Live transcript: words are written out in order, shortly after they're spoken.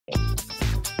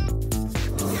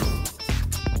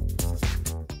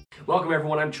Welcome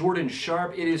everyone, I'm Jordan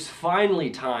Sharp. It is finally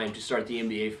time to start the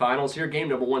NBA Finals here. Game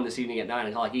number 1 this evening at 9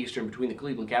 o'clock Eastern between the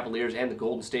Cleveland Cavaliers and the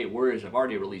Golden State Warriors. I've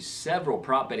already released several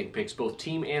prop betting picks, both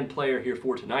team and player here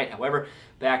for tonight. However,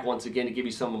 back once again to give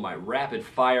you some of my rapid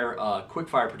fire, quick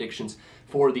fire predictions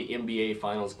for the NBA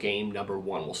Finals game number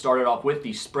 1. We'll start it off with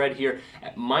the spread here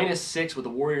at -6 with the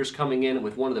Warriors coming in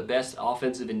with one of the best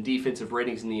offensive and defensive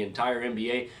ratings in the entire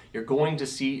NBA. You're going to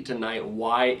see tonight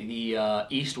why the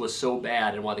East was so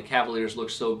bad and why the Cavaliers look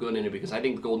so good in it, because I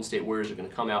think the Golden State Warriors are going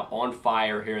to come out on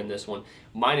fire here in this one.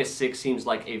 -6 seems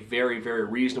like a very, very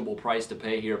reasonable price to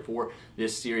pay here for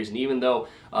this series. And even though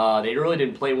they really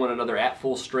didn't play one another at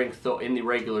full strength though in the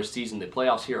regular season, the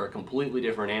playoffs here are a completely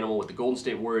different animal with the Golden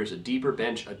State Warriors, a deeper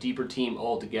bench, a deeper team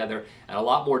altogether, and a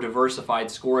lot more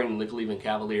diversified scoring than the Cleveland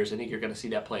Cavaliers. I think you're going to see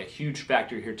that play a huge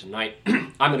factor here tonight.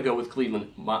 I'm going to go with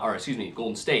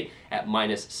Golden State at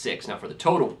 -6. Now for the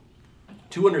total,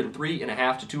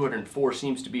 203.5 to 204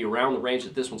 seems to be around the range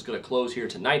that this one's going to close here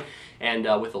tonight. And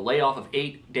with a layoff of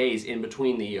 8 days in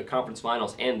between the conference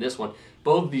finals and this one,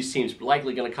 both of these teams are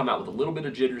likely going to come out with a little bit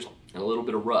of jitters and a little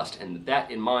bit of rust. And with that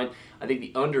in mind, I think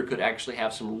the under could actually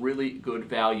have some really good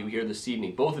value here this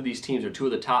evening. Both of these teams are two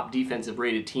of the top defensive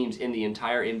rated teams in the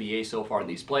entire NBA so far in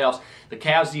these playoffs. The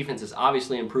Cavs defense has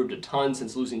obviously improved a ton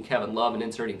since losing Kevin Love and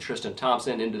inserting Tristan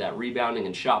Thompson into that rebounding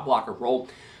and shot blocker role.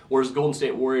 Whereas the Golden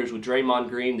State Warriors with Draymond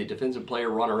Green, the defensive player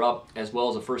runner-up, as well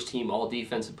as a first-team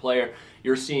all-defensive player,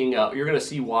 you're going to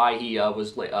see why he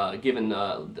was given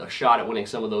a shot at winning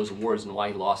some of those awards and why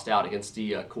he lost out against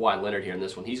the Kawhi Leonard here in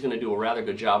this one. He's going to do a rather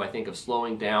good job, I think, of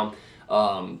slowing down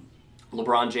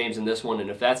LeBron James in this one, and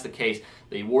if that's the case,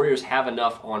 the Warriors have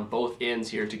enough on both ends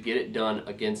here to get it done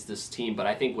against this team. But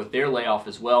I think with their layoff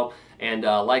as well, and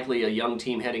likely a young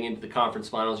team heading into the conference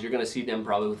finals, you're going to see them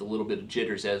probably with a little bit of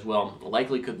jitters as well.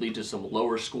 Likely could lead to some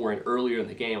lower scoring earlier in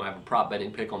the game. I have a prop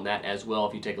betting pick on that as well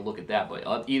if you take a look at that.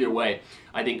 But either way,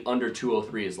 I think under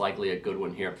 203 is likely a good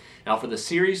one here. Now for the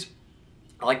series,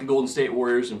 I like the Golden State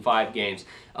Warriors in 5 games.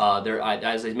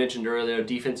 As I mentioned earlier,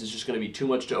 defense is just going to be too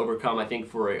much to overcome, I think,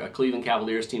 for a Cleveland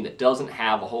Cavaliers team that doesn't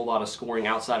have a whole lot of scoring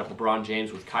outside of LeBron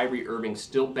James, with Kyrie Irving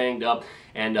still banged up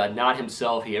and not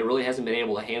himself. He really hasn't been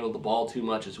able to handle the ball too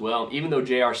much as well. Even though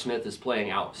J.R. Smith is playing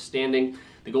outstanding,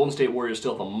 the Golden State Warriors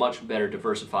still have a much better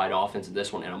diversified offense in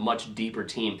this one and a much deeper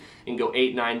team. And go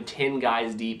 8, 9, 10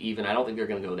 guys deep even. I don't think they're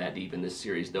going to go that deep in this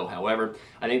series, though. However,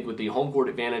 I think with the home court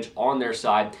advantage on their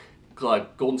side,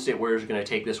 Golden State Warriors are going to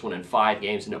take this one in 5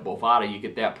 games, and at Bovada you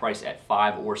get that price at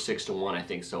 5 or 6 to 1, I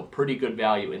think. So pretty good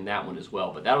value in that one as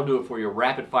well. But that'll do it for your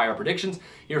rapid fire predictions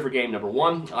here for game number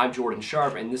 1. I'm Jordan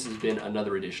Sharp, and this has been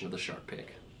another edition of the Sharp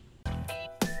Pick.